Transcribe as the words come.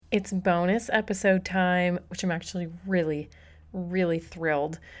It's bonus episode time, which I'm actually really, really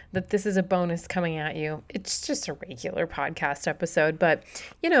thrilled that this is a bonus coming at you. It's just a regular podcast episode, but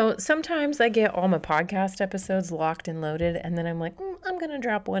sometimes I get all my podcast episodes locked and loaded, and then I'm like, I'm going to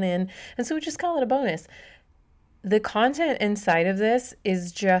drop one in. And so we just call it a bonus. The content inside of this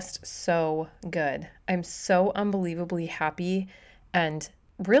is just so good. I'm so unbelievably happy and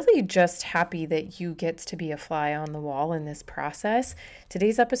really just happy that you get to be a fly on the wall in this process.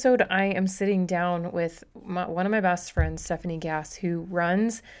 Today's episode, I am sitting down with one of my best friends, Stephanie Gass, who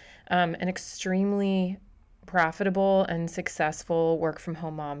runs an extremely profitable and successful work from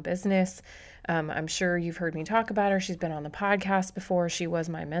home mom business. I'm sure you've heard me talk about her. She's been on the podcast before. She was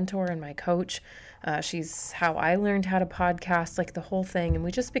my mentor and my coach. She's how I learned how to podcast, like the whole thing. And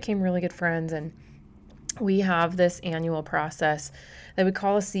we just became really good friends. And we have this annual process that we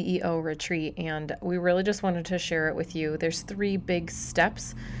call a CEO retreat, and we really just wanted to share it with you. There's 3 big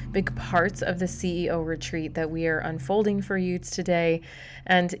steps, big parts of the CEO retreat that we are unfolding for you today.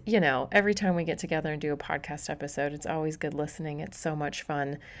 And, every time we get together and do a podcast episode, it's always good listening. It's so much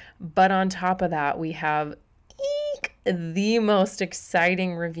fun. But on top of that, we have the most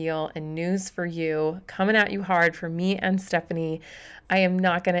exciting reveal and news for you coming at you hard for me and Stephanie. I am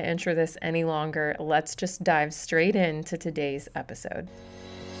not going to intro this any longer. Let's just dive straight into today's episode.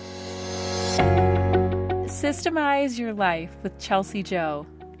 Systemize Your Life with Chelsea Joe.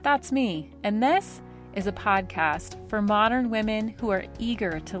 That's me. And this is a podcast for modern women who are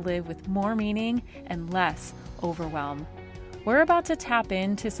eager to live with more meaning and less overwhelm. We're about to tap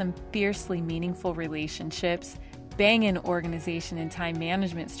into some fiercely meaningful relationships, banging organization and time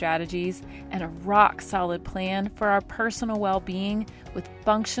management strategies, and a rock-solid plan for our personal well-being with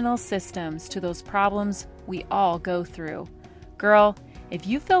functional systems to those problems we all go through. Girl, if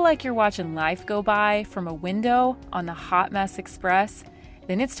you feel like you're watching life go by from a window on the Hot Mess Express,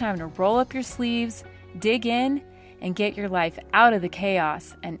 then it's time to roll up your sleeves, dig in, and get your life out of the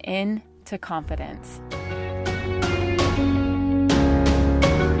chaos and into confidence.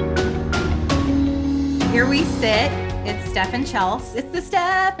 Here we sit. It's Steph and Chels. It's the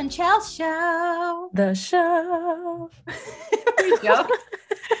Steph and Chels show. The show.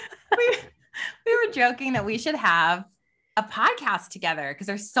 we were joking that we should have a podcast together because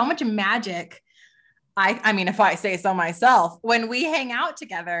there's so much magic. I mean, if I say so myself, when we hang out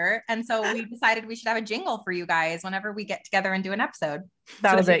together. And so we decided we should have a jingle for you guys whenever we get together and do an episode.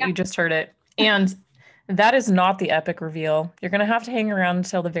 That was it. You just heard it. And that is not the epic reveal. You're going to have to hang around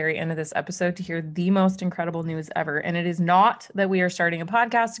until the very end of this episode to hear the most incredible news ever. And it is not that we are starting a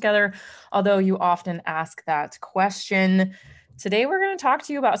podcast together, although you often ask that question. Today, we're going to talk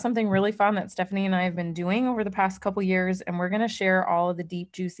to you about something really fun that Stephanie and I have been doing over the past couple years, and we're going to share all of the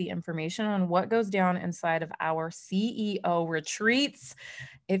deep, juicy information on what goes down inside of our CEO retreats.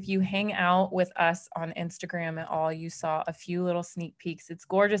 If you hang out with us on Instagram at all, you saw a few little sneak peeks. It's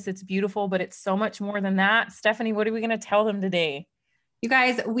gorgeous, it's beautiful, but it's so much more than that. Stephanie, what are we going to tell them today? You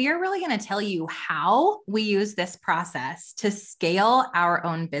guys, we are really going to tell you how we use this process to scale our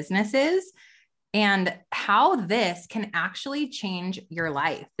own businesses and how this can actually change your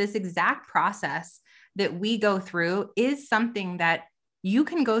life. This exact process that we go through is something that you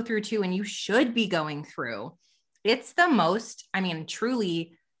can go through too, and you should be going through. It's the most,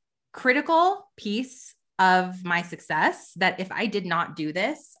 truly critical piece of my success that if I did not do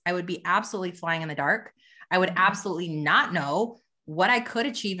this, I would be absolutely flying in the dark. I would absolutely not know what I could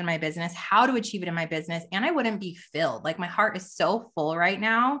achieve in my business, how to achieve it in my business, and I wouldn't be filled. Like my heart is so full right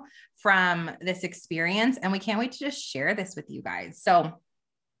now from this experience, and we can't wait to just share this with you guys. So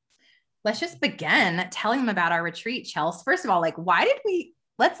let's just begin telling them about our retreat, Chels. First of all, let's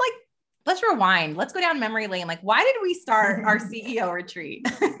rewind. Let's go down memory lane. Like, why did we start our CEO retreat?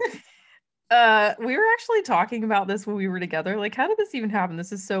 We were actually talking about this when we were together. Like, how did this even happen?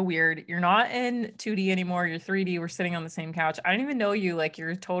 This is so weird. You're not in 2D anymore. You're 3D. We're sitting on the same couch. I don't even know you. Like, you're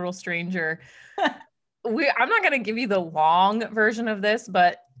a total stranger. I'm not going to give you the long version of this,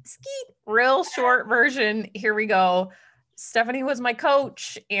 but real short version. Here we go. Stephanie was my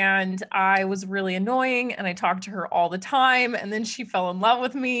coach, and I was really annoying, and I talked to her all the time, and then she fell in love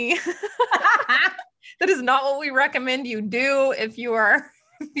with me. That is not what we recommend you do if you are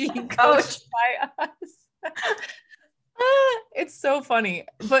being coached by us. It's so funny.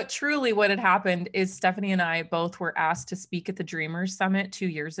 But truly what had happened is Stephanie and I both were asked to speak at the Dreamers Summit 2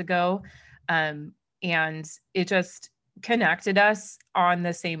 years ago. And it just connected us on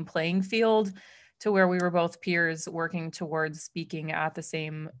the same playing field to where we were both peers working towards speaking at the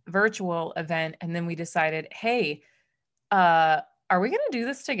same virtual event. And then we decided, hey, are we going to do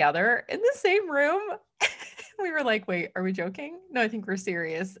this together in the same room? We were like, wait, are we joking? No, I think we're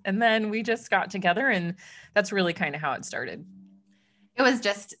serious. And then we just got together, and that's really kind of how it started. It was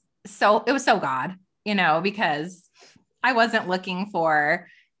so God, because I wasn't looking for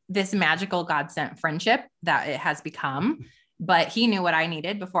this magical God sent friendship that it has become, but he knew what I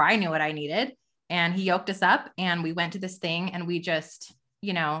needed before I knew what I needed. And he yoked us up, and we went to this thing, and we just,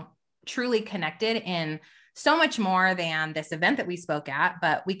 truly connected in so much more than this event that we spoke at,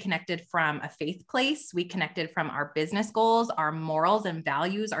 but we connected from a faith place. We connected from our business goals, our morals and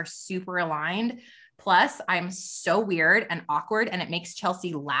values are super aligned. Plus, I'm so weird and awkward, and it makes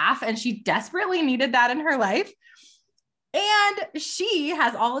Chelsea laugh. And she desperately needed that in her life. And she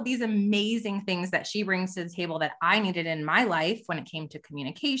has all of these amazing things that she brings to the table that I needed in my life when it came to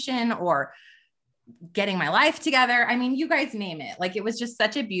communication or getting my life together. I mean, you guys name it. Like, it was just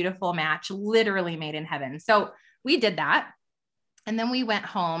such a beautiful match, literally made in heaven. So we did that. And then we went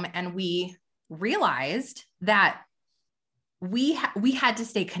home and we realized that we had to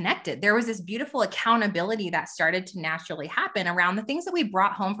stay connected. There was this beautiful accountability that started to naturally happen around the things that we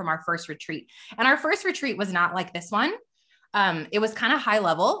brought home from our first retreat. And our first retreat was not like this one. It was kind of high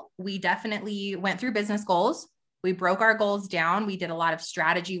level. We definitely went through business goals. We broke our goals down. We did a lot of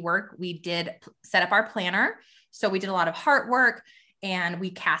strategy work. We did set up our planner. So we did a lot of heart work, and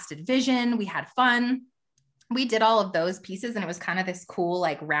we casted vision. We had fun. We did all of those pieces. And it was kind of this cool,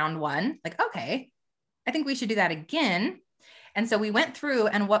 like, round one, like, okay, I think we should do that again. And so we went through,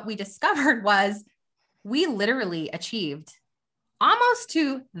 and what we discovered was we literally achieved almost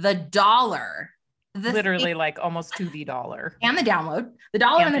to the dollar. Literally, like, almost to the dollar. And the download, the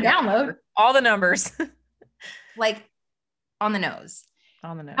dollar and the download. All the numbers. Like, on the nose.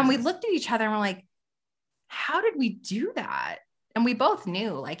 On the nose. And we looked at each other and we're like, how did we do that? And we both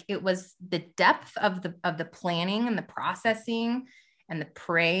knew, like, it was the depth of the planning and the processing and the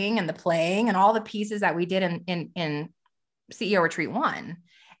praying and the playing and all the pieces that we did in CEO Retreat 1.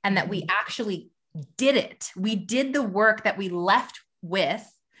 And that we actually did it. We did the work that we left with,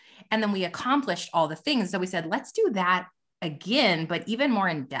 and then we accomplished all the things. So we said, let's do that again, but even more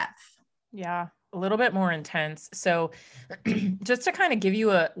in depth. Yeah. A little bit more intense. So just to kind of give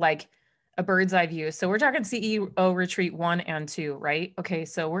you a bird's eye view. So we're talking CEO Retreat 1 and 2, right? Okay.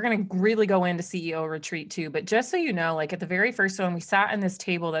 So we're going to really go into CEO Retreat 2, but just so you know, like, at the very first one, we sat in this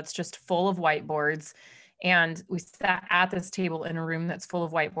table that's just full of whiteboards, and we sat at this table in a room that's full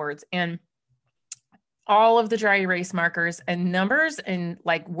of whiteboards, and all of the dry erase markers and numbers and,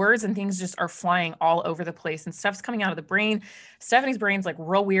 like, words and things just are flying all over the place, and stuff's coming out of the brain. Stephanie's brain's like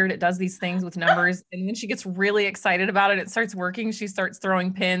real weird. It does these things with numbers. And when she gets really excited about it, it starts working. She starts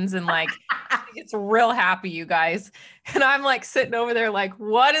throwing pins and, like, she gets real happy, you guys. And I'm like sitting over there like,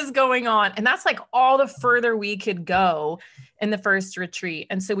 what is going on? And that's like all the further we could go in the first retreat.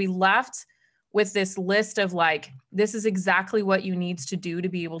 And so we left with this list of, like, this is exactly what you need to do to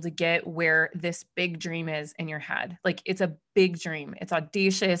be able to get where this big dream is in your head. Like, it's a big dream. It's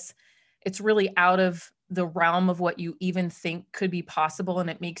audacious. It's really out of the realm of what you even think could be possible. And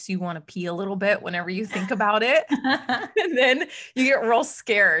it makes you want to pee a little bit whenever you think about it. And then you get real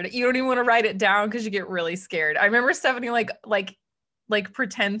scared. You don't even want to write it down because you get really scared. I remember Stephanie like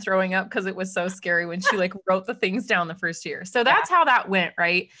pretend throwing up because it was so scary when she, like, wrote the things down the first year. So that's how that went,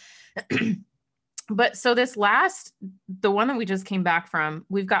 right? But so the one that we just came back from,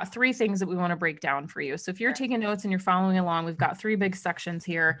 we've got 3 things that we want to break down for you. So if you're taking notes and you're following along, we've got 3 big sections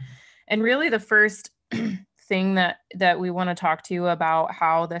here. And really the first thing that we want to talk to you about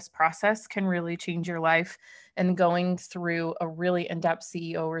how this process can really change your life and going through a really in-depth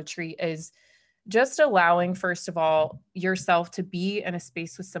CEO retreat is just allowing, first of all, yourself to be in a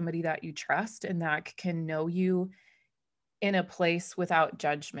space with somebody that you trust and that can know you in a place without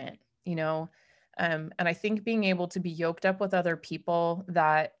judgment, and I think being able to be yoked up with other people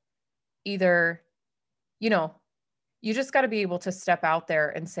that either, you just got to be able to step out there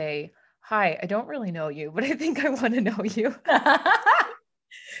and say, hi, I don't really know you, but I think I want to know you.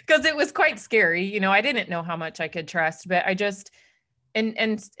 Because it was quite scary. I didn't know how much I could trust, but I just,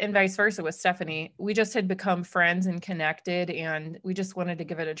 and vice versa with Stephanie, we just had become friends and connected, and we just wanted to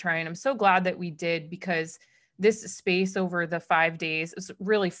give it a try. And I'm so glad that we did, because this space over the 5 days is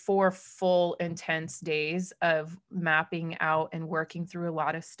really 4 full, intense days of mapping out and working through a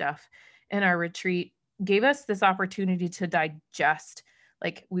lot of stuff in our retreat gave us this opportunity to digest.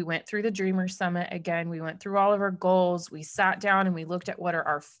 Like, we went through the Dreamer Summit again. We went through all of our goals. We sat down and we looked at what are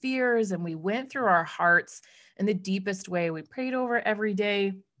our fears, and we went through our hearts in the deepest way. We prayed over every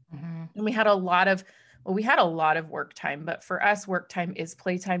day. Mm-hmm. And we had a lot of well, we had a lot of work time, but for us, work time is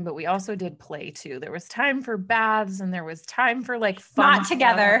playtime, but we also did play too. There was time for baths and there was time for like fun. Not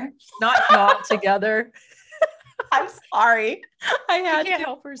together. Not together. I'm sorry. I can't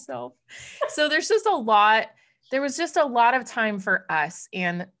help herself. So there's just a lot. There was just a lot of time for us.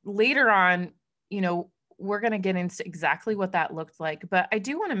 And later on, you know, we're going to get into exactly what that looked like. But I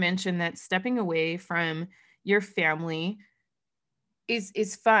do want to mention that stepping away from your family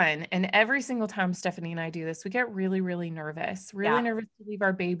is fun. And every single time Stephanie and I do this, we get really, really nervous, nervous to leave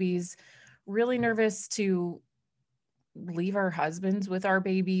our babies, really nervous to leave our husbands with our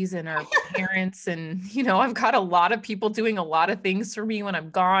babies and our parents. And, you know, I've got a lot of people doing a lot of things for me when I'm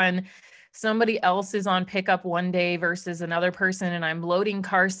gone. Somebody else is on pickup one day versus another person, and I'm loading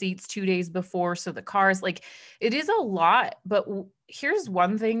car seats 2 days before. So the cars, like, it is a lot. But here's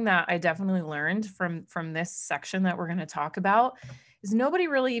one thing that I definitely learned from this section that we're going to talk about is nobody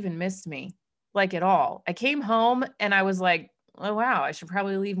really even missed me, like, at all. I came home and I was like, oh, wow, I should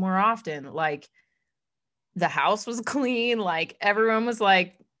probably leave more often. Like, the house was clean. Like, everyone was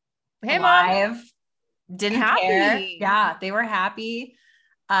like, hey, Alive. Mom. Didn't Happy. care. Yeah, they were happy.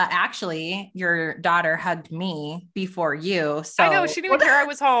 Actually, your daughter hugged me before you. So I know, she didn't even care I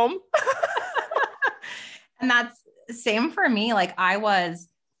was home. And that's same for me. Like, I was,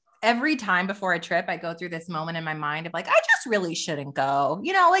 every time before a trip, I go through this moment in my mind of like, I just really shouldn't go,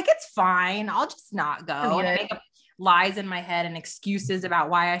 you know, like, it's fine. I'll just not go. And I make up lies in my head and excuses about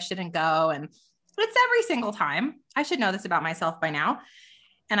why I shouldn't go. And it's every single time. I should know this about myself by now.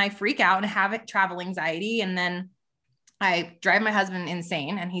 And I freak out and have travel anxiety. And then I drive my husband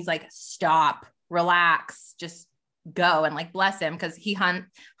insane. And he's like, stop, relax, just go. And like, bless him, because he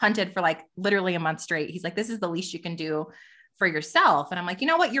hunted for like literally a month straight. He's like, this is the least you can do for yourself. And I'm like, you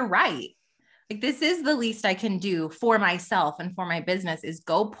know what? You're right. Like, this is the least I can do for myself and for my business, is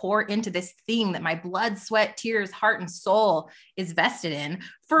go pour into this thing that my blood, sweat, tears, heart, and soul is vested in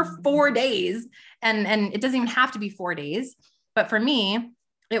for 4 days. And it doesn't even have to be 4 days. But for me,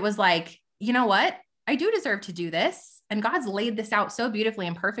 it was like, you know what? I do deserve to do this. And God's laid this out so beautifully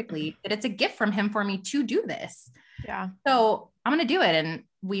and perfectly that it's a gift from him for me to do this. Yeah. So I'm going to do it. And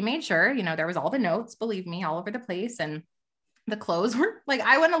we made sure, you know, there was all the notes, believe me, all over the place. And the clothes were like,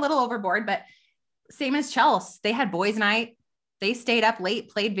 I went a little overboard, but same as Chelsea, they had boys' night. They stayed up late,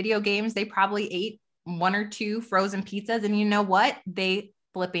 played video games. They probably ate 1 or 2 frozen pizzas. And you know what? They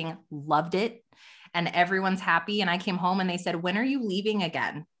flipping loved it. And everyone's happy. And I came home and they said, when are you leaving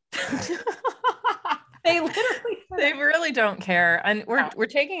again? They literally, they really don't care. And we're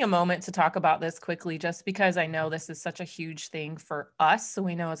taking a moment to talk about this quickly, just because I know this is such a huge thing for us. So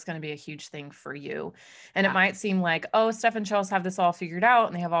we know it's going to be a huge thing for you. And it might seem like, oh, Steph and Chelsea have this all figured out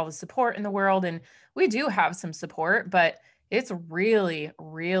and they have all the support in the world. And we do have some support, but it's really,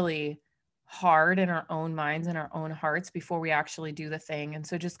 really hard in our own minds and our own hearts before we actually do the thing. And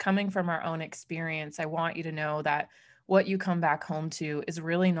so just coming from our own experience, I want you to know that what you come back home to is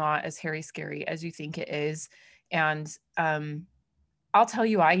really not as hairy scary as you think it is. And I'll tell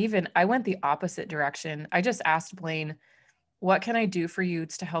you, I went the opposite direction. I just asked Blaine, what can I do for you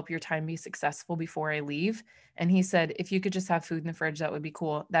to help your time be successful before I leave? And he said, if you could just have food in the fridge, that would be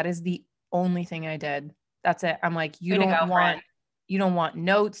cool. That is the only thing I did. That's it. I'm like, you don't want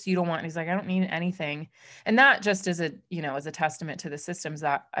notes. You don't want, he's like, I don't need anything. And that just is as a testament to the systems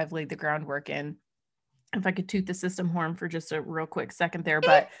that I've laid the groundwork in. If I could toot the system horn for just a real quick second there,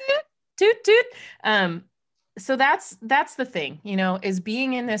 but toot, toot. So that's the thing, is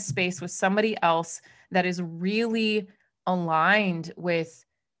being in this space with somebody else that is really aligned with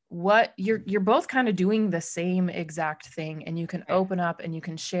what you're both kind of doing the same exact thing, and you can open up and you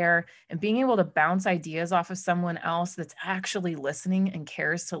can share, and being able to bounce ideas off of someone else that's actually listening and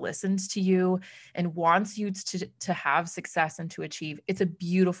cares to listen to you and wants you to have success and to achieve. It's a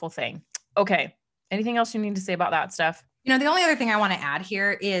beautiful thing. Okay. Anything else you need to say about that stuff? The only other thing I want to add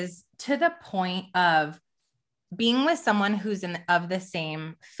here is to the point of being with someone who's of the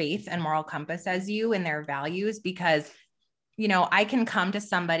same faith and moral compass as you and their values, because, I can come to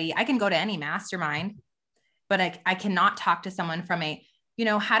somebody, I can go to any mastermind, but I cannot talk to someone from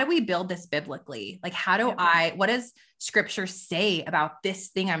how do we build this biblically? Like, what does scripture say about this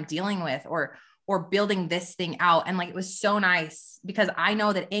thing I'm dealing with, or building this thing out? And like, it was so nice because I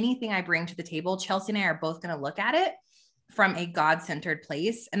know that anything I bring to the table, Chelsea and I are both going to look at it from a God-centered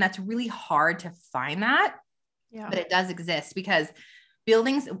place. And that's really hard to find that, but it does exist, because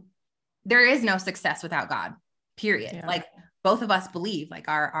there is no success without God, period. Yeah. Like, both of us believe like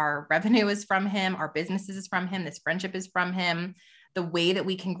our revenue is from him, our businesses is from him, this friendship is from him. The way that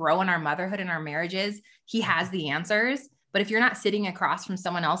we can grow in our motherhood and our marriages, he has the answers. But if you're not sitting across from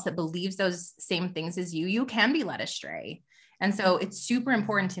someone else that believes those same things as you can be led astray. And so it's super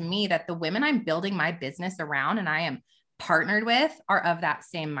important to me that the women I'm building my business around and I am partnered with are of that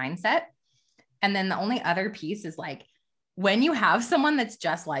same mindset. And then the only other piece is like, when you have someone that's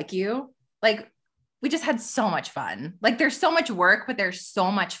just like you, like we just had so much fun. Like there's so much work, but there's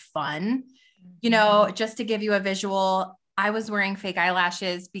so much fun, just to give you a visual. I was wearing fake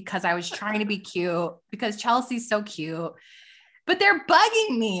eyelashes because I was trying to be cute because Chelsea's so cute, but they're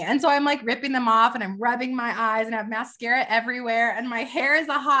bugging me. And so I'm like ripping them off and I'm rubbing my eyes and I have mascara everywhere and my hair is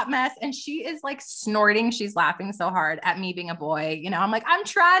a hot mess. And she is like snorting. She's laughing so hard at me being a boy. I'm like, I'm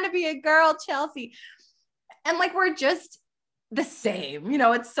trying to be a girl, Chelsea. And like, we're just the same,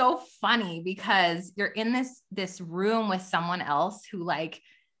 it's so funny because you're in this room with someone else who like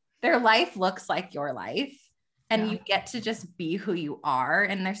their life looks like your life and you get to just be who you are.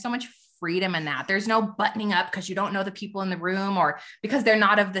 And there's so much freedom in that. There's no buttoning up because you don't know the people in the room or because they're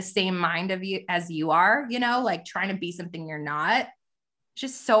not of the same mind of you as you are, like trying to be something you're not.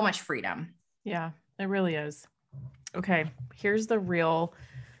 Just so much freedom. Yeah, it really is. Okay. Here's the real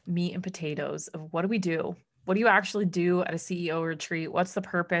meat and potatoes of what do we do? What do you actually do at a CEO retreat? What's the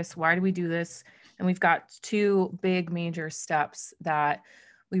purpose? Why do we do this? And we've got 2 big major steps that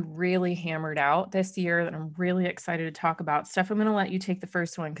we really hammered out this year that I'm really excited to talk about. Steph, I'm going to let you take the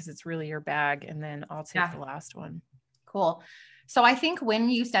first one because it's really your bag, and then I'll take the last one. Cool. So I think when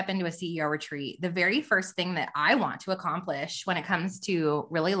you step into a CEO retreat, the very first thing that I want to accomplish when it comes to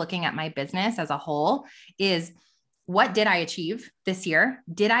really looking at my business as a whole is, what did I achieve this year?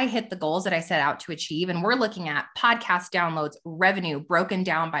 Did I hit the goals that I set out to achieve? And we're looking at podcast downloads, revenue broken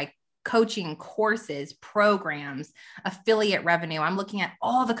down by coaching, courses, programs, affiliate revenue. I'm looking at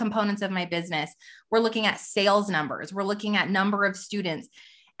all the components of my business. We're looking at sales numbers. We're looking at number of students.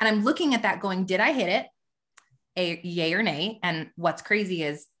 And I'm looking at that going, did I hit it? A yay or nay? And what's crazy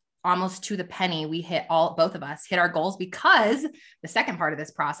is almost to the penny, both of us hit our goals, because the second part of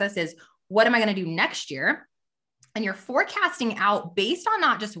this process is, what am I going to do next year? And you're forecasting out based on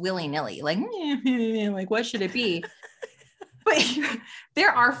not just willy-nilly, like, like what should it be? But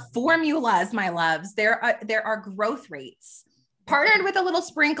there are formulas, my loves. There are growth rates partnered with a little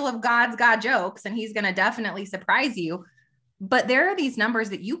sprinkle of God's God jokes, and he's going to definitely surprise you. But there are these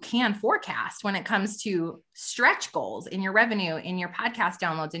numbers that you can forecast when it comes to stretch goals in your revenue, in your podcast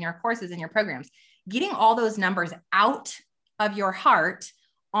downloads, in your courses, in your programs. Getting all those numbers out of your heart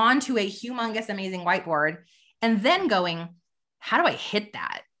onto a humongous, amazing whiteboard, and then going, how do I hit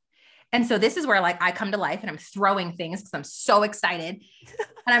that? And so this is where like I come to life and I'm throwing things because I'm so excited.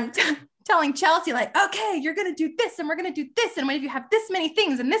 And I'm telling Chelsea like, okay, you're going to do this and we're going to do this. And what if you have this many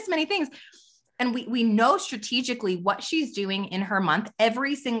things and this many things? And we know strategically what she's doing in her month,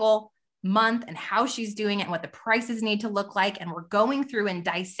 every single month, and how she's doing it and what the prices need to look like. And we're going through and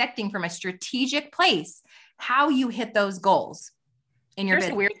dissecting from a strategic place how you hit those goals in your business.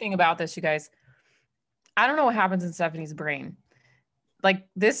 Here's the weird thing about this, you guys. I don't know what happens in Stephanie's brain. Like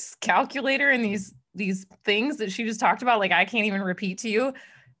this calculator and these things that she just talked about, like I can't even repeat to you.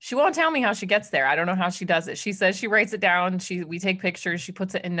 She won't tell me how she gets there. I don't know how she does it. She says she writes it down. We take pictures. She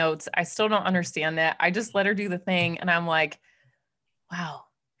puts it in notes. I still don't understand that. I just let her do the thing. And I'm like, wow.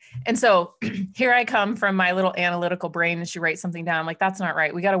 And so here I come from my little analytical brain, and she writes something down. I'm like, that's not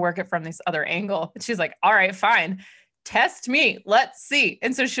right. We got to work it from this other angle. And she's like, all right, fine. Test me. Let's see.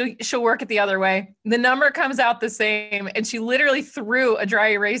 And so she'll work it the other way. The number comes out the same. And she literally threw a dry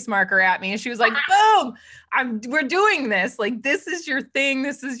erase marker at me. And she was like, boom, we're doing this. Like, this is your thing.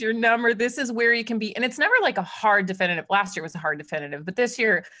 This is your number. This is where you can be. And it's never like a hard definitive. Last year was a hard definitive, but this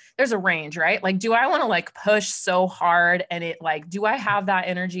year there's a range, right? Like, do I want to like push so hard? And do I have that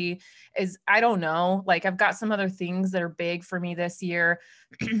energy? I don't know. Like, I've got some other things that are big for me this year.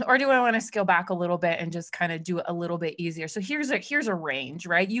 Or do I want to scale back a little bit and just kind of do it a little bit easier? So here's a range,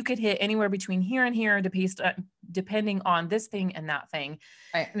 right? You could hit anywhere between here and here, depending on this thing and that thing.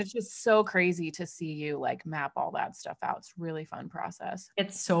 Right. And it's just so crazy to see you like map all that stuff out. It's a really fun process.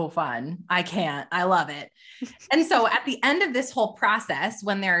 It's so fun. I love it. And so at the end of this whole process,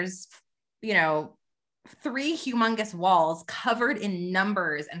 when there's, 3 humongous walls covered in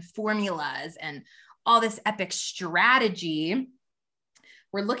numbers and formulas and all this epic strategy,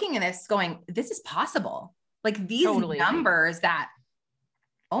 we're looking at this going, this is possible. Like these numbers that,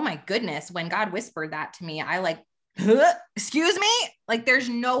 oh my goodness, when God whispered that to me, I like, excuse me, like there's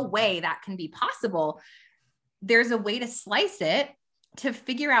no way that can be possible. There's a way to slice it to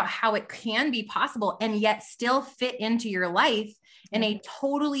figure out how it can be possible and yet still fit into your life in a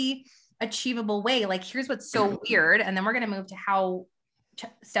totally achievable way. Like, here's what's so weird. And then we're going to move to how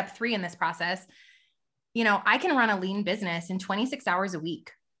step 3 in this process. I can run a lean business in 26 hours a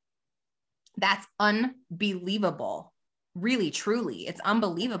week. That's unbelievable. Really, truly, it's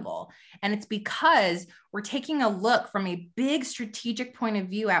unbelievable. And it's because we're taking a look from a big strategic point of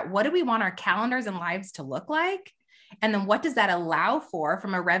view at what do we want our calendars and lives to look like? And then what does that allow for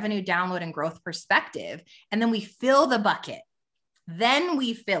from a revenue download and growth perspective? And then we fill the bucket. Then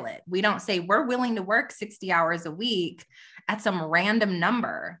we fill it. We don't say we're willing to work 60 hours a week at some random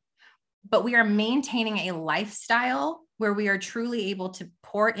number, but we are maintaining a lifestyle where we are truly able to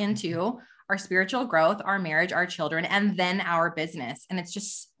pour into our spiritual growth, our marriage, our children, and then our business. And it's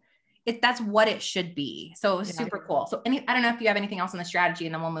just, that's what it should be. So it was super cool. So I don't know if you have anything else on the strategy,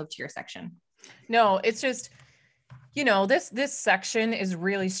 and then we'll move to your section. No, it's just, this section is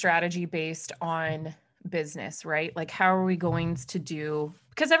really strategy based on business, right? Like, how are we going to do,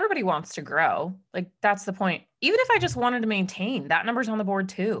 because everybody wants to grow. Like, that's the point. Even if I just wanted to maintain, that number's on the board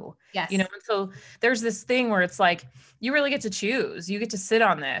too. Yes. And so there's this thing where it's like, you really get to choose. You get to sit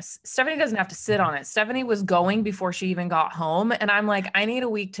on this. Stephanie doesn't have to sit on it. Stephanie was going before she even got home. And I'm like, I need a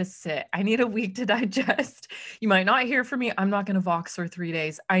week to sit. I need a week to digest. You might not hear from me. I'm not going to Vox for 3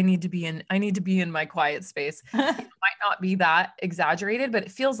 days. I need to be in my quiet space. It might not be that exaggerated, but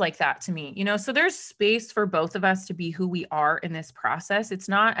it feels like that to me, so there's space for both of us to be who we are in this process. It's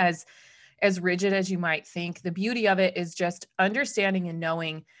not as rigid as you might think. The beauty of it is just understanding and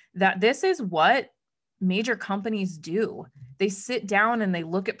knowing that this is what major companies do. They sit down and they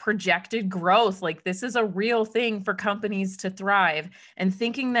look at projected growth. Like, this is a real thing for companies to thrive, and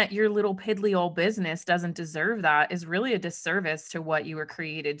thinking that your little piddly old business doesn't deserve that is really a disservice to what you were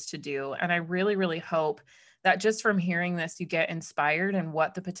created to do. And I really, really hope that just from hearing this, you get inspired in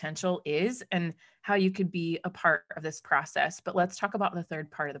what the potential is and how you could be a part of this process. But let's talk about the third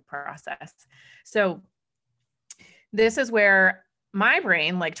part of the process. So this is where my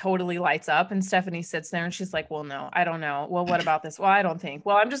brain like totally lights up, and Stephanie sits there and she's like, well, no, I don't know. Well, what about this? Well, I don't think.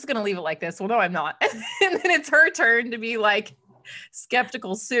 Well, I'm just going to leave it like this. Well, no, I'm not. And then it's her turn to be like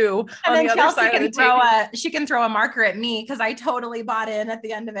skeptical Sue and on the Chelsea other side of the table. She can throw a marker at me because I totally bought in at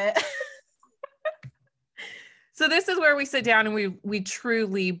the end of it. So this is where we sit down and we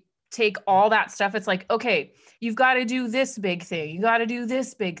truly take all that stuff. It's like, okay, you've got to do this big thing. You got to do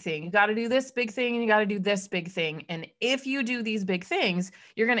this big thing. You got to do this big thing. And you got to do this big thing. And if you do these big things,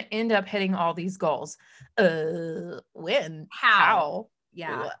 you're going to end up hitting all these goals. When? How?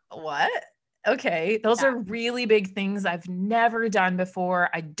 Yeah. What? Okay. Those are really big things I've never done before.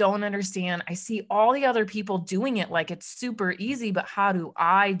 I don't understand. I see all the other people doing it like it's super easy, but how do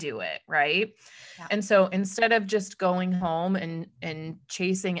I do it? Right. Yeah. And so instead of just going home and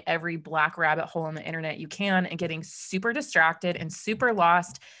chasing every black rabbit hole on the internet you can and getting super distracted and super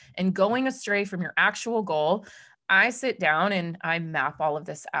lost and going astray from your actual goal, I sit down and I map all of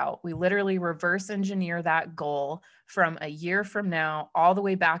this out. We literally reverse engineer that goal from a year from now, all the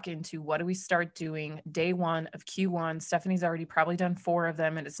way back into what do we start doing day one of Q1. Stephanie's already probably done 4 of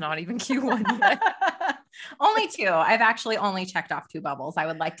them and it's not even Q1 yet. Only 2. I've actually only checked off 2 bubbles. I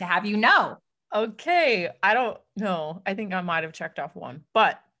would like to have you know. Okay. I don't know. I think I might've checked off 1,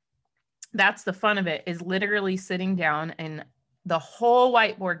 but that's the fun of it, is literally sitting down and the whole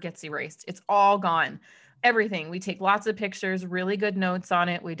whiteboard gets erased. It's all gone. Everything. We take lots of pictures, really good notes on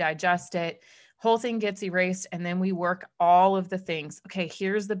it. We digest it. Whole thing gets erased. And then we work all of the things. Okay,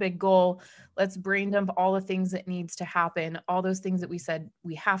 here's the big goal. Let's brain dump all the things that needs to happen. All those things that we said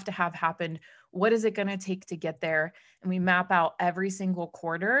we have to have happened. What is it going to take to get there? And we map out every single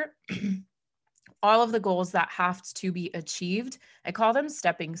quarter all of the goals that have to be achieved. I call them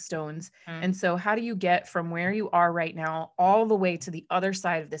stepping stones. And so how do you get from where you are right now all the way to the other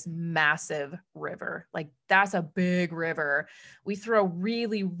side of this massive river? Like, that's a big river. We throw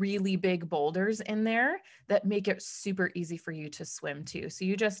really, really big boulders in there that make it super easy for you to swim to. So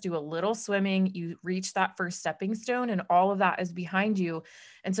you just do a little swimming, you reach that first stepping stone, and all of that is behind you.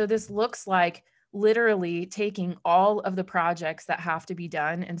 And so this looks like literally taking all of the projects that have to be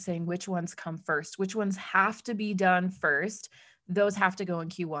done and saying which ones come first, which ones have to be done first. Those have to go in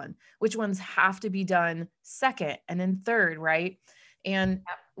Q1, which ones have to be done second and then third, right? And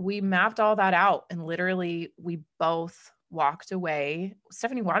we mapped all that out, and literally we both walked away.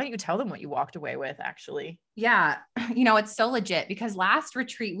 Stephanie, why don't you tell them what you walked away with actually? Yeah. It's so legit because last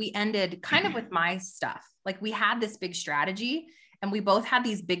retreat we ended kind of with my stuff. Like, we had this big strategy and we both had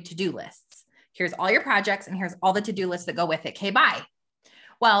these big to-do lists. Here's all your projects and here's all the to-do lists that go with it. Okay, bye.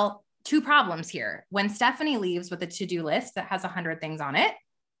 Well, 2 problems here. When Stephanie leaves with a to-do list that has 100 things on it,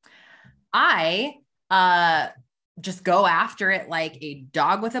 I just go after it like a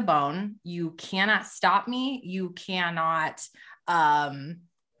dog with a bone. You cannot stop me. You cannot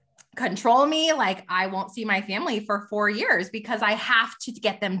control me. Like I won't see my family for 4 years because I have to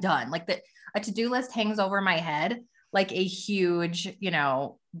get them done. Like a to-do list hangs over my head like a huge,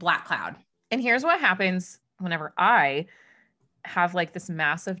 black cloud. And here's what happens whenever I have like this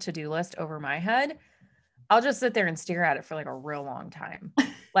massive to-do list over my head. I'll just sit there and stare at it for like a real long time.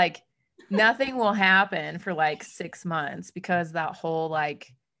 Like nothing will happen for like 6 months because that whole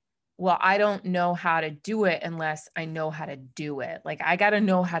like, well, I don't know how to do it unless I know how to do it. Like I got to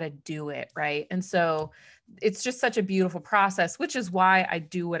know how to do it. Right. And so it's just such a beautiful process, which is why I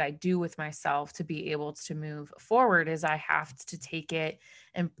do what I do with myself to be able to move forward is I have to take it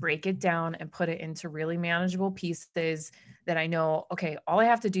and break it down and put it into really manageable pieces that I know, okay, all I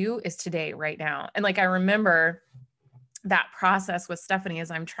have to do is today, right now. And like, I remember that process with Stephanie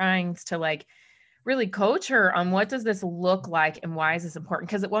as I'm trying to like really coach her on what does this look like and why is this important?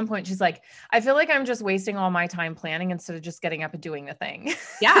 Because at one point she's like, I feel like I'm just wasting all my time planning instead of just getting up and doing the thing.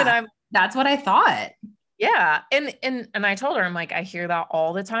 Yeah. That's what I thought. Yeah. And I told her, I'm like, I hear that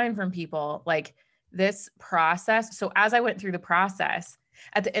all the time from people, like this process. So as I went through the process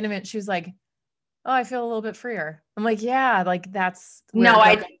at the end of it, she was like, oh, I feel a little bit freer. I'm like, yeah, like that's no,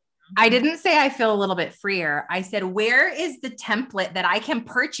 I didn't say I feel a little bit freer. I said, where is the template that I can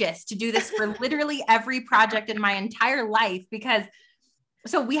purchase to do this for literally every project in my entire life? Because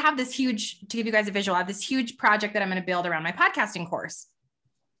so we have this huge, to give you guys a visual, I have this huge project that I'm going to build around my podcasting course.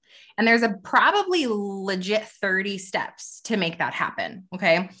 And there's a probably legit 30 steps to make that happen.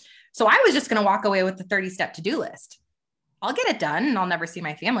 Okay. So I was just going to walk away with the 30-step to-do list. I'll get it done and I'll never see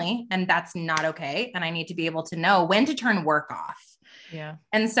my family. And that's not okay. And I need to be able to know when to turn work off. Yeah.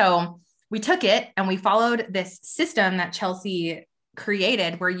 And so we took it and we followed this system that Chelsea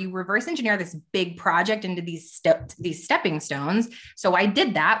created where you reverse engineer this big project into these stepping stones. So I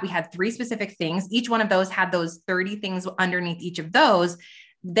did that. We had 3 specific things. Each one of those had those 30 things underneath each of those.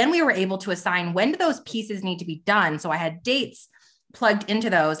 Then we were able to assign when do those pieces need to be done. So I had dates plugged into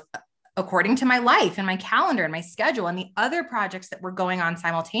those according to my life and my calendar and my schedule and the other projects that were going on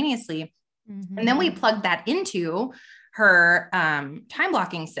simultaneously. Mm-hmm. And then we plugged that into her time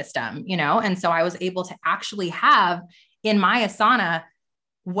blocking system, and so I was able to actually have in my Asana,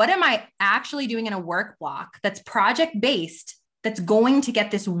 what am I actually doing in a work block that's project based, that's going to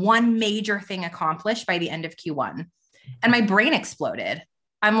get this one major thing accomplished by the end of Q1. And my brain exploded.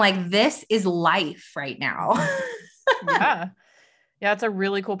 I'm like, this is life right now. Yeah. Yeah, it's a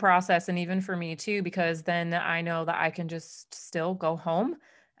really cool process. And even for me too, because then I know that I can just still go home.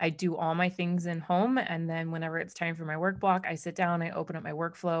 I do all my things in home. And then whenever it's time for my work block, I sit down, I open up my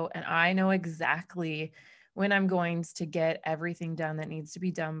workflow, and I know exactly when I'm going to get everything done that needs to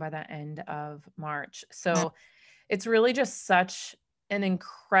be done by the end of March. So it's really just such an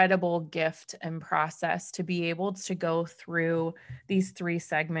incredible gift and process to be able to go through these 3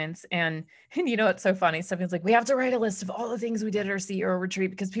 segments. And it's so funny. Stephanie's like, we have to write a list of all the things we did at our CEO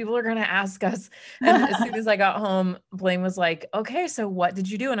retreat because people are going to ask us. And as soon as I got home, Blaine was like, okay, so what did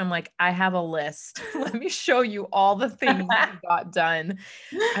you do? And I'm like, I have a list. Let me show you all the things that we got done.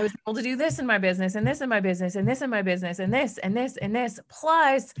 I was able to do this in my business and this in my business and this in my business and this and this and this.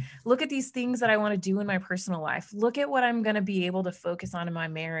 Plus, look at these things that I want to do in my personal life. Look at what I'm going to be able to focus on in my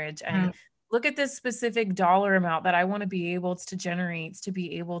marriage, and look at this specific dollar amount that I want to be able to generate, to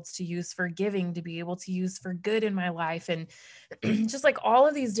be able to use for giving, to be able to use for good in my life. And just like all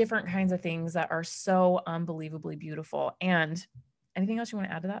of these different kinds of things that are so unbelievably beautiful. And anything else you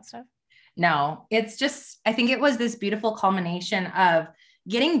want to add to that stuff? No, it's just, I think it was this beautiful culmination of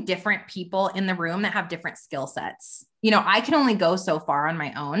getting different people in the room that have different skill sets. I can only go so far on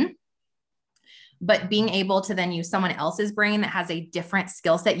my own. But being able to then use someone else's brain that has a different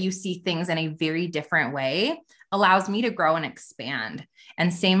skill set, you see things in a very different way, allows me to grow and expand.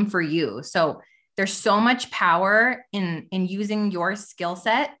 And same for you. So there's so much power in using your skill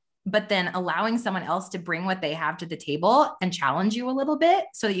set, but then allowing someone else to bring what they have to the table and challenge you a little bit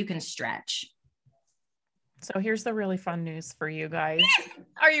so that you can stretch. So here's the really fun news for you guys.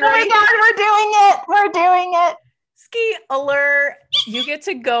 Are you ready? Oh my God, we're doing it. Ski alert. You get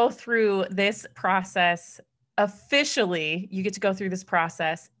to go through this process officially. You get to go through this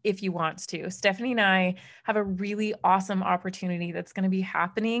process if you want to. Stephanie and I have a really awesome opportunity that's going to be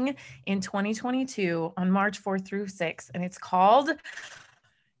happening in 2022 on March 4th through 6th. And it's called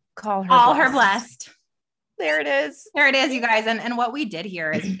Call Her All Blessed. Her Blessed. There it is. There it is, you guys. And what we did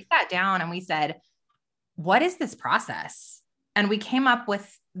here is we sat down and we said, what is this process? And we came up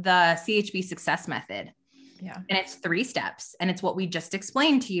with the CHB success method. Yeah. And it's 3 steps, and it's what we just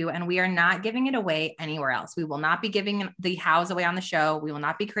explained to you. And we are not giving it away anywhere else. We will not be giving the hows away on the show. We will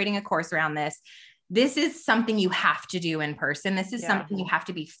not be creating a course around this. this is something you have to do in person. This is Yeah. something you have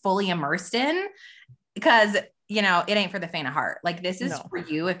to be fully immersed in, because you know, it ain't for the faint of heart. Like this is No. for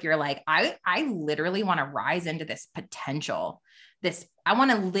you. If you're like, I literally want to rise into this potential, I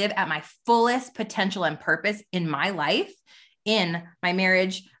want to live at my fullest potential and purpose in my life, in my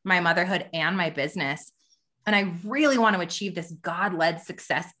marriage, my motherhood, and my business. And I really want to achieve this God-led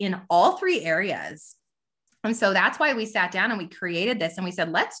success in all three areas. And so that's why we sat down and we created this, and we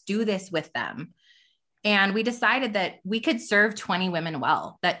said, let's do this with them. And we decided that we could serve 20 women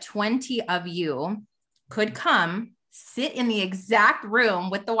well, that 20 of you could come sit in the exact room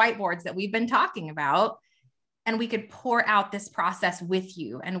with the whiteboards that we've been talking about, and we could pour out this process with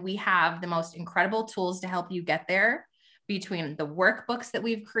you. And we have the most incredible tools to help you get there, between the workbooks that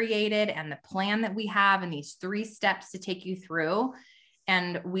we've created and the plan that we have, and these 3 steps to take you through.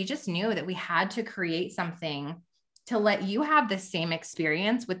 And we just knew that we had to create something to let you have the same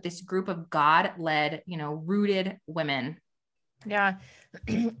experience with this group of God-led, you know, rooted women. Yeah.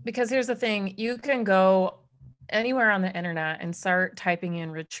 Because here's the thing, you can go anywhere on the internet and start typing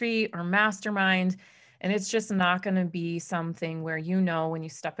in retreat or mastermind, and it's just not going to be something where, you know, when you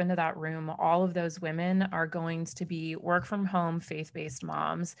step into that room, all of those women are going to be work from home, faith-based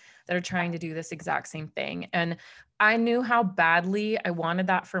moms that are trying to do this exact same thing. And I knew how badly I wanted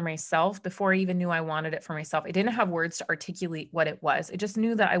that for myself before I even knew I wanted it for myself. I didn't have words to articulate what it was. I just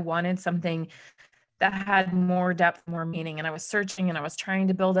knew that I wanted something that had more depth, more meaning. And I was searching and I was trying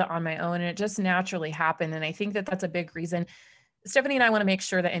to build it on my own, and it just naturally happened. And I think that that's a big reason. Stephanie and I want to make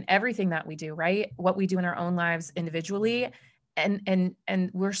sure that in everything that we do, right, what we do in our own lives individually, and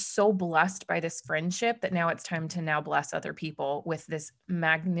we're so blessed by this friendship that now it's time to now bless other people with this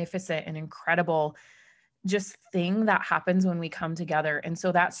magnificent and incredible just thing that happens when we come together. And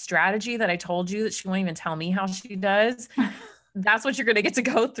so that strategy that I told you that she won't even tell me how she does, that's what you're going to get to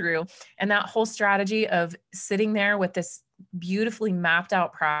go through. And that whole strategy of sitting there with this beautifully mapped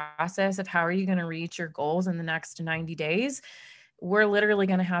out process of how are you going to reach your goals in the next 90 days, we're literally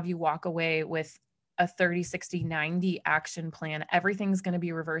going to have you walk away with a 30, 60, 90 action plan. Everything's going to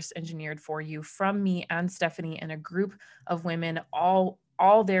be reverse engineered for you from me and Stephanie and a group of women, all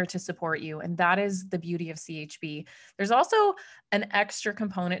there to support you. And that is the beauty of CHB. There's also an extra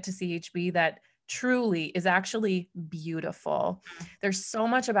component to CHB that truly is actually beautiful. There's so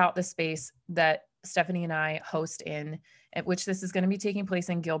much about the space that Stephanie and I host in, at which this is going to be taking place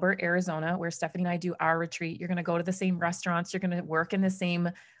in Gilbert, Arizona, where Stephanie and I do our retreat. You're going to go to the same restaurants. You're going to work in the same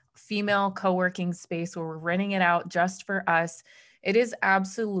female co-working space where we're renting it out just for us. It is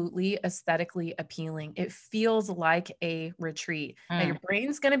absolutely aesthetically appealing. It feels like a retreat. Now your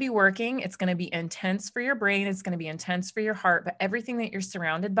brain's going to be working. It's going to be intense for your brain. It's going to be intense for your heart, but everything that you're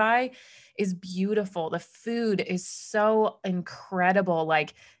surrounded by is beautiful. The food is so incredible.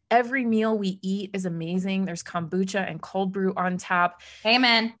 Like every meal we eat is amazing. There's kombucha and cold brew on tap.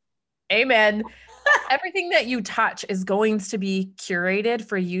 Amen. Amen. Everything that you touch is going to be curated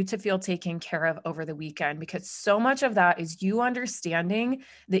for you to feel taken care of over the weekend, because so much of that is you understanding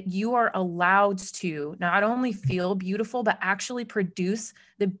that you are allowed to not only feel beautiful, but actually produce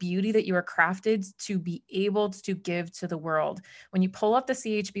the beauty that you are crafted to be able to give to the world. When you pull up the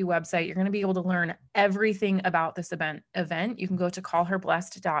CHB website, you're going to be able to learn everything about this event. You can go to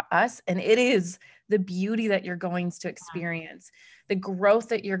callherblessed.us, and it is the beauty that you're going to experience. The growth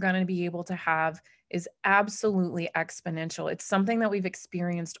that you're going to be able to have is absolutely exponential. It's something that we've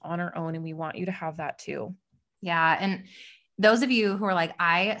experienced on our own, and we want you to have that too. Yeah. And those of you who are like,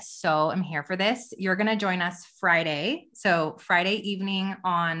 I so am here for this, you're going to join us Friday. So Friday evening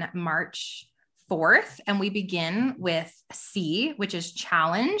on March 4th, and we begin with C, which is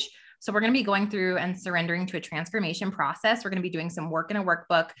challenge. So we're going to be going through and surrendering to a transformation process. We're going to be doing some work in a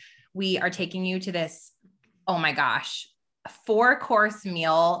workbook. We are taking you to this, oh my gosh, 4-course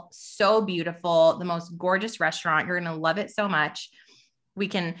meal. So beautiful. The most gorgeous restaurant. You're going to love it so much. We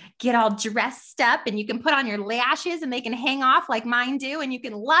can get all dressed up, and you can put on your lashes and they can hang off like mine do, and you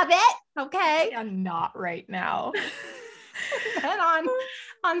can love it. Okay. I'm not right now. And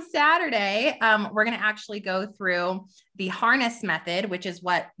on Saturday, we're going to actually go through the harness method, which is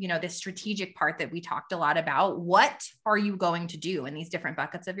what, this strategic part that we talked a lot about. What are you going to do in these different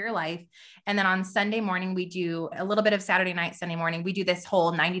buckets of your life? And then on Sunday morning, we do a little bit of Saturday night, Sunday morning, we do this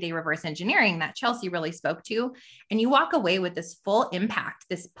whole 90-day reverse engineering that Chelsea really spoke to. And you walk away with this full impact,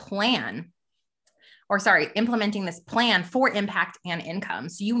 this plan, implementing this plan for impact and income.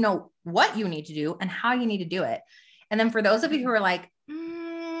 So you know what you need to do and how you need to do it. And then for those of you who are like,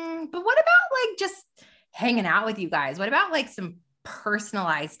 but what about like just hanging out with you guys? What about like some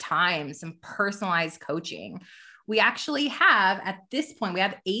personalized time, some personalized coaching? we actually have, at this point, we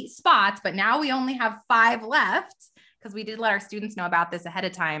have 8 spots, but now we only have 5 left because we did let our students know about this ahead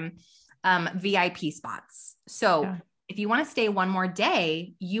of time, VIP spots. So if you want to stay one more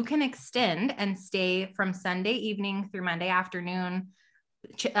day, you can extend and stay from Sunday evening through Monday afternoon,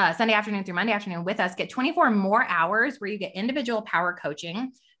 Sunday afternoon through Monday afternoon with us, get 24 more hours where you get individual power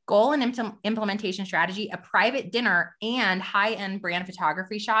coaching, goal and implementation strategy, a private dinner, and high-end brand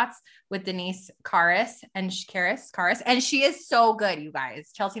photography shots with Denise Karas. And she is so good, you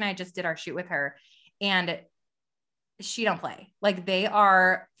guys. Chelsea and I just did our shoot with her, and she don't play. Like, they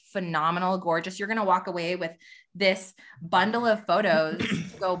are phenomenal, gorgeous. You're going to walk away with this bundle of photos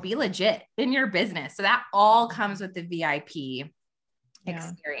to go be legit in your business. So that all comes with the VIP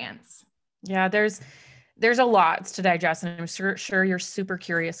experience. Yeah, there's a lot to digest, and I'm sure you're super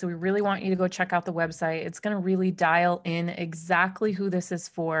curious. So we really want you to go check out the website. It's going to really dial in exactly who this is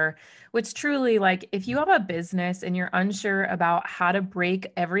for, which truly, like, if you have a business and you're unsure about how to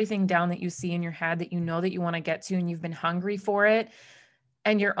break everything down that you see in your head that you know that you want to get to, and you've been hungry for it,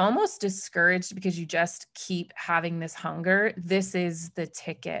 and you're almost discouraged because you just keep having this hunger, this is the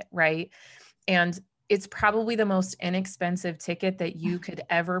ticket, right? And it's probably the most inexpensive ticket that you could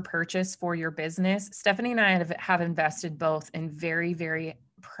ever purchase for your business. Stephanie and I have invested both in very, very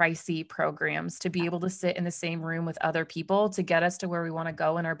pricey programs to be able to sit in the same room with other people to get us to where we want to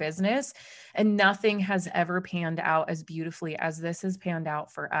go in our business. And nothing has ever panned out as beautifully as this has panned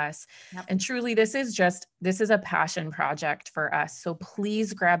out for us. Yep. And truly, this is a passion project for us. So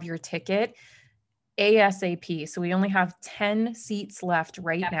please grab your ticket ASAP. So we only have 10 seats left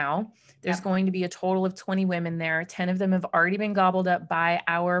right now. There's going to be a total of 20 women there. 10 of them have already been gobbled up by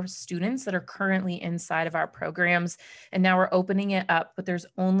our students that are currently inside of our programs. And now we're opening it up, but there's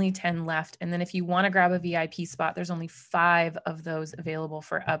only 10 left. And then if you want to grab a VIP spot, there's only 5 of those available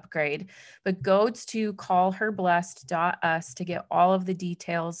for upgrade. But go to callherblessed.us to get all of the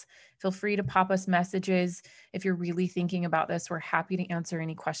details. Feel free to pop us messages. If you're really thinking about this, we're happy to answer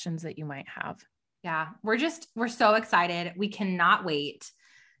any questions that you might have. Yeah, we're so excited. We cannot wait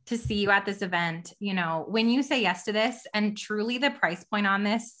to see you at this event. You know, when you say yes to this, and truly the price point on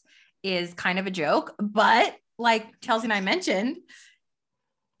this is kind of a joke, but like Chelsea and I mentioned,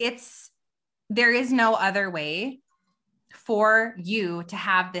 there is no other way for you to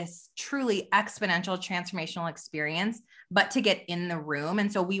have this truly exponential transformational experience, but to get in the room.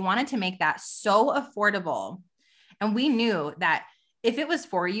 And so we wanted to make that so affordable. And we knew that if it was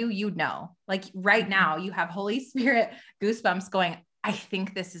for you, you'd know. Like right now, you have Holy Spirit goosebumps going, I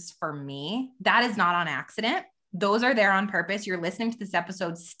think this is for me. That is not on accident. Those are there on purpose. You're listening to this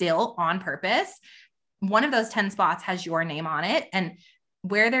episode still on purpose. One of those 10 spots has your name on it. And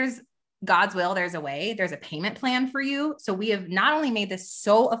where there's God's will, there's a way. There's a payment plan for you. So we have not only made this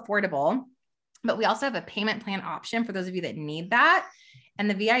so affordable, but we also have a payment plan option for those of you that need that. And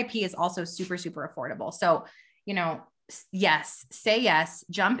the VIP is also super, super affordable. So, you know, yes, say yes,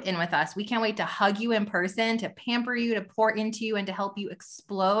 jump in with us. We can't wait to hug you in person, to pamper you, to pour into you, and to help you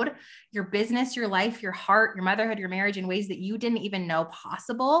explode your business, your life, your heart, your motherhood, your marriage in ways that you didn't even know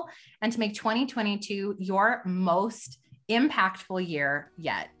possible, and to make 2022 your most impactful year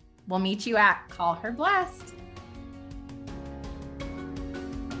yet. We'll meet you at Call Her Blessed.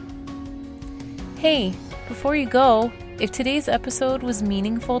 Hey, before you go, if today's episode was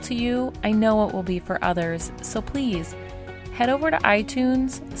meaningful to you, I know it will be for others. So please head over to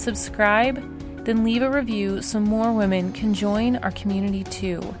iTunes, subscribe, then leave a review so more women can join our community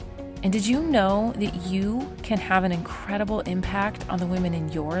too. And did you know that you can have an incredible impact on the women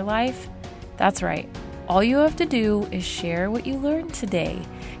in your life? That's right. All you have to do is share what you learned today.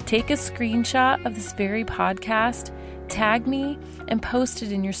 Take a screenshot of this very podcast, tag me, and post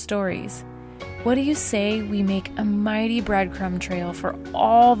it in your stories. What do you say we make a mighty breadcrumb trail for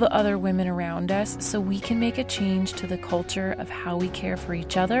all the other women around us so we can make a change to the culture of how we care for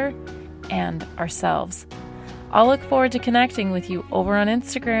each other and ourselves? I'll look forward to connecting with you over on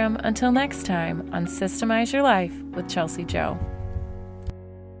Instagram. Until next time on Systemize Your Life with Chelsea Joe.